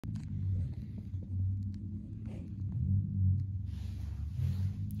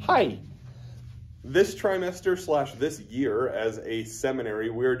Hi. This trimester / this year as a seminary,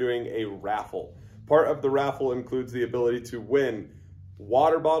 we're doing a raffle. Part of the raffle includes the ability to win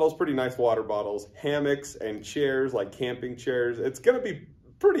water bottles, pretty nice water bottles, hammocks and chairs like camping chairs. It's going to be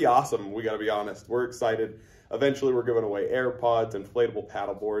pretty awesome, we got to be honest. We're excited. Eventually we're giving away AirPods, inflatable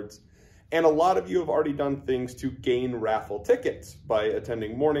paddle boards. And a lot of you have already done things to gain raffle tickets by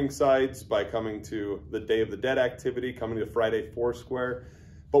attending morning sites, by coming to the Day of the Dead activity, coming to Friday Foursquare.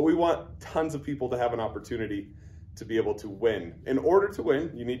 But we want tons of people to have an opportunity to be able to win. In order to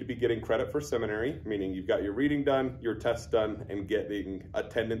win, you need to be getting credit for seminary, meaning you've got your reading done, your tests done, and getting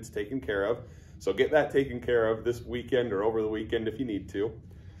attendance taken care of. So get that taken care of this weekend or over the weekend if you need to.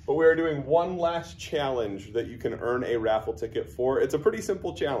 But we are doing one last challenge that you can earn a raffle ticket for. It's a pretty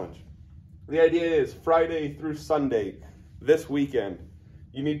simple challenge. The idea is Friday through Sunday, this weekend,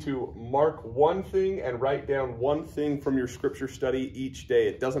 you need to mark one thing and write down one thing from your scripture study each day.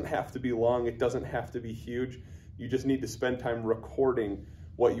 It doesn't have to be long. It doesn't have to be huge. You just need to spend time recording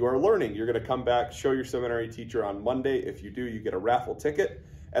what you are learning. You're going to come back, show your seminary teacher on Monday. If you do, you get a raffle ticket.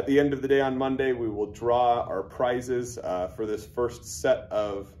 At the end of the day on Monday, we will draw our prizes for this first set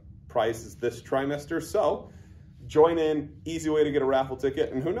of prizes this trimester. So join in, easy way to get a raffle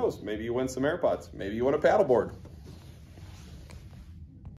ticket. And who knows, maybe you win some AirPods. Maybe you win a paddleboard.